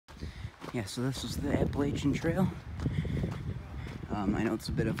Yeah, so this is the Appalachian Trail. I know it's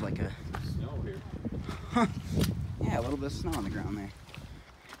a bit of like a... Snow here. Huh. Yeah, a little bit of snow on the ground there.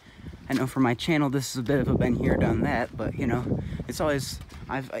 I know for my channel this is a bit of a been here, done that, but you know, it's always...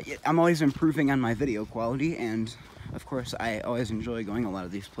 I'm always improving on my video quality, and of course I always enjoy going a lot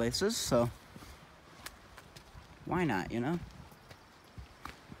of these places, so why not, you know?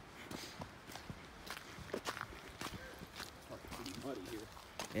 Muddy here.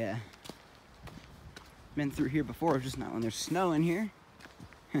 Yeah. Been through here before, just not when there's snow in here.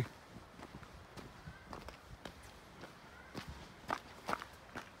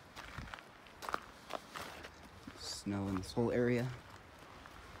 Snow in this whole area.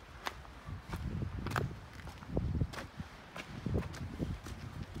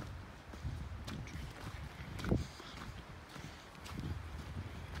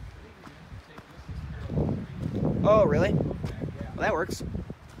 Oh, really? Well, that works.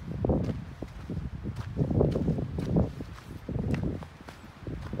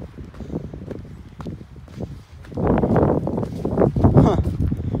 Huh.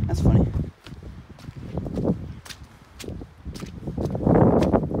 That's funny.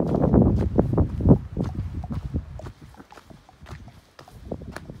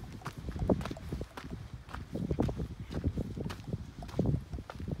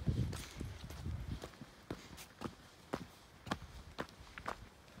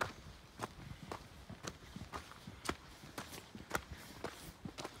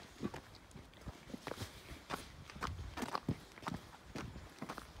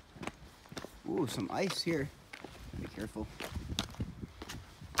 Ooh, some ice here. Be careful.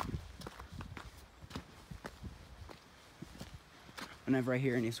 Whenever I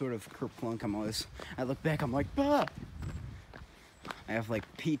hear any sort of kerplunk, I look back, I'm like, bah! I have like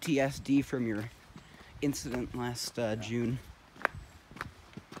PTSD from your incident last June.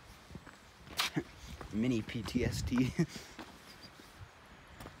 Mini PTSD.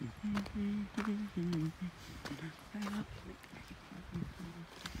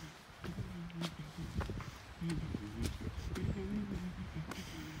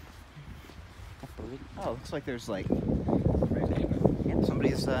 Oh, looks like there's like, yep,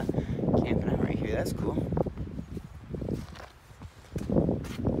 somebody's camping out right here. That's cool.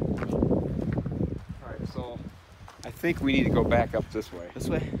 Alright, so I think we need to go back up this way. This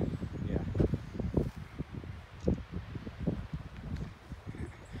way? Yeah.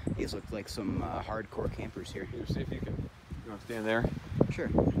 These look like some hardcore campers here. Here, see if you can. You want to stand there? Sure.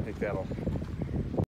 I think that'll